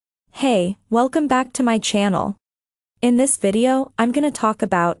Hey, welcome back to my channel. In this video, I'm gonna talk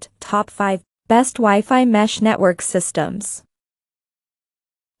about top 5 best Wi-Fi mesh network systems.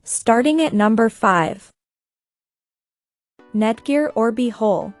 Starting at number 5. Netgear Orbi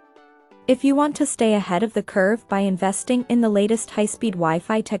Whole. If you want to stay ahead of the curve by investing in the latest high-speed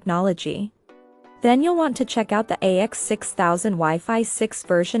Wi-Fi technology, then you'll want to check out the AX6000 Wi-Fi 6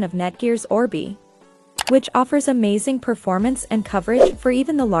 version of Netgear's Orbi, which offers amazing performance and coverage for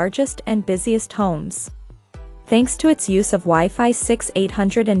even the largest and busiest homes. Thanks to its use of Wi-Fi 6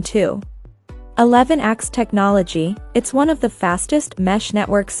 802.11ax technology, it's one of the fastest mesh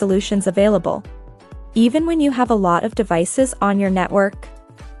network solutions available, even when you have a lot of devices on your network.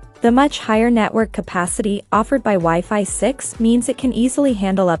 The much higher network capacity offered by Wi-Fi 6 means it can easily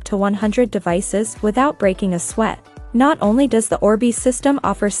handle up to 100 devices without breaking a sweat. Not only does the Orbi system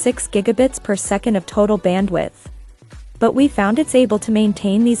offer 6 gigabits per second of total bandwidth, but we found it's able to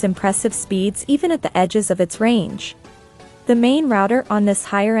maintain these impressive speeds even at the edges of its range. The main router on this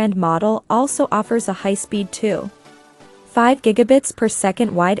higher-end model also offers a high-speed 2.5 gigabits per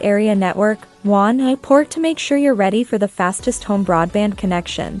second wide area network WAN port to make sure you're ready for the fastest home broadband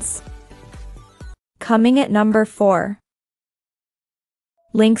connections. Coming at number 4.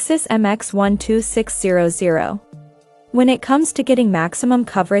 Linksys MX12600. When it comes to getting maximum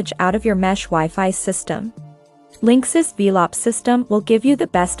coverage out of your mesh Wi-Fi system, Linksys VLOP system will give you the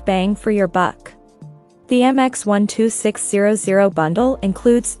best bang for your buck. The MX12600 bundle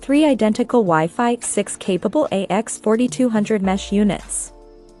includes 3 identical Wi-Fi 6 capable AX4200 mesh units.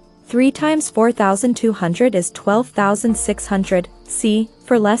 3 times 4200 is 12,600 C,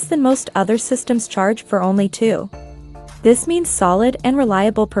 for less than most other systems charge for only 2. This means solid and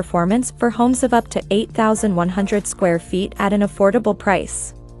reliable performance for homes of up to 8,100 square feet at an affordable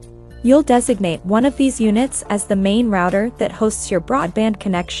price. You'll designate one of these units as the main router that hosts your broadband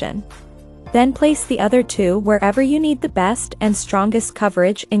connection. Then place the other 2 wherever you need the best and strongest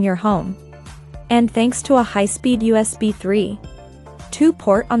coverage in your home. And thanks to a high-speed USB 3.2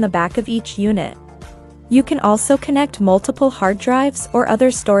 port on the back of each unit, you can also connect multiple hard drives or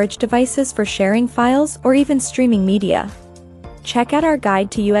other storage devices for sharing files or even streaming media. Check out our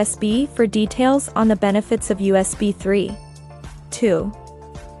guide to USB for details on the benefits of USB 3.2.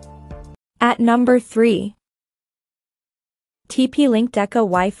 At number 3. TP-Link Deco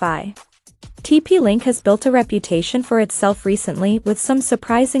Wi-Fi. TP-Link has built a reputation for itself recently with some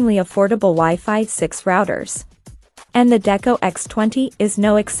surprisingly affordable Wi-Fi 6 routers. And the Deco X20 is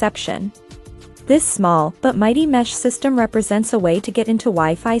no exception. This small but mighty mesh system represents a way to get into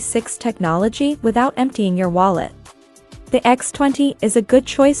Wi-Fi 6 technology without emptying your wallet. The X20 is a good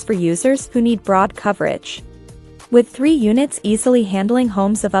choice for users who need broad coverage, with 3 units easily handling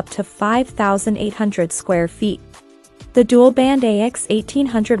homes of up to 5,800 square feet. The dual-band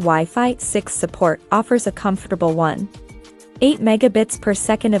AX1800 Wi-Fi 6 support offers a comfortable 1.8 megabits per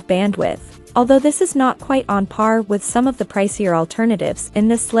second of bandwidth, although this is not quite on par with some of the pricier alternatives in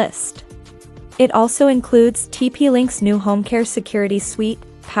this list. It also includes TP-Link's new home care security suite,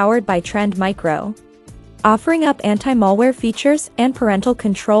 powered by Trend Micro, offering up anti-malware features and parental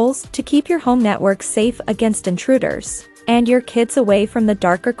controls to keep your home network safe against intruders and your kids away from the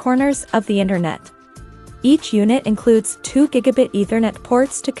darker corners of the internet. Each unit includes 2 gigabit Ethernet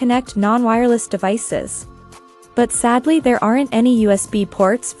ports to connect non-wireless devices, but sadly there aren't any USB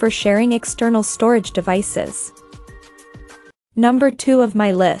ports for sharing external storage devices. Number 2 of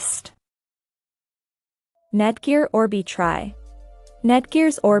my list. Netgear Orbi Tri.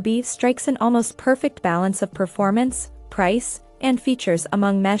 Netgear's Orbi strikes an almost perfect balance of performance, price, and features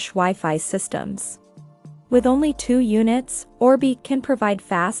among mesh Wi-Fi systems. With only 2 units, Orbi can provide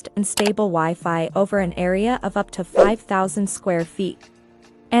fast and stable Wi-Fi over an area of up to 5,000 square feet.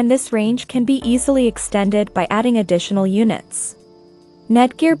 And this range can be easily extended by adding additional units.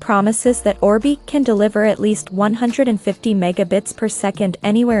 Netgear promises that Orbi can deliver at least 150 megabits per second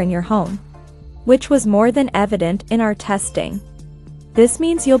anywhere in your home, which was more than evident in our testing. This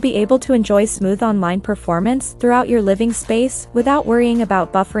means you'll be able to enjoy smooth online performance throughout your living space without worrying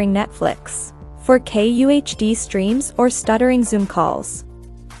about buffering Netflix, 4K UHD streams, or stuttering Zoom calls.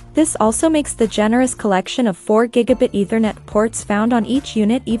 This also makes the generous collection of 4 gigabit Ethernet ports found on each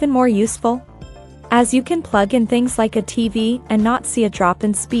unit even more useful, as you can plug in things like a TV and not see a drop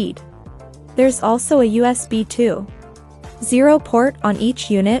in speed. There's also a USB 2.0 port on each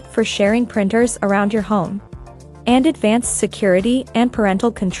unit for sharing printers around your home, and advanced security and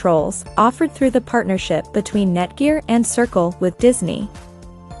parental controls offered through the partnership between Netgear and Circle with Disney.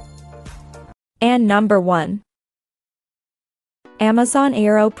 And number 1. Amazon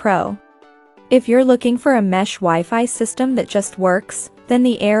Aero Pro. If you're looking for a mesh Wi-Fi system that just works, then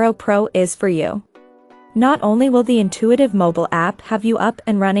the Aero Pro is for you. Not only will the intuitive mobile app have you up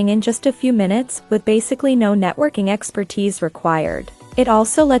and running in just a few minutes with basically no networking expertise required, it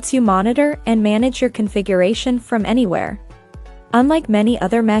also lets you monitor and manage your configuration from anywhere. Unlike many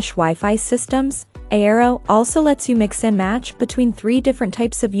other mesh Wi-Fi systems, Aero also lets you mix and match between 3 different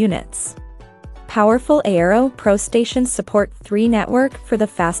types of units. Powerful Aero Pro stations support 3 network for the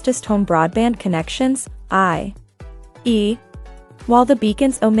fastest home broadband connections, i.e. while the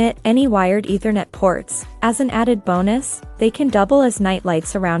beacons omit any wired Ethernet ports, as an added bonus, they can double as night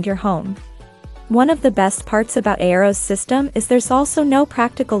lights around your home. One of the best parts about Aero's system is there's also no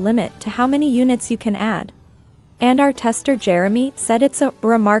practical limit to how many units you can add. And our tester Jeremy said it's a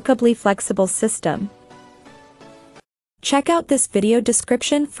remarkably flexible system. Check out this video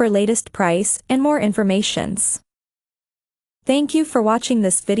description for latest price and more informations. Thank you for watching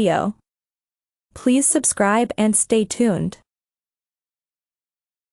this video. Please subscribe and stay tuned.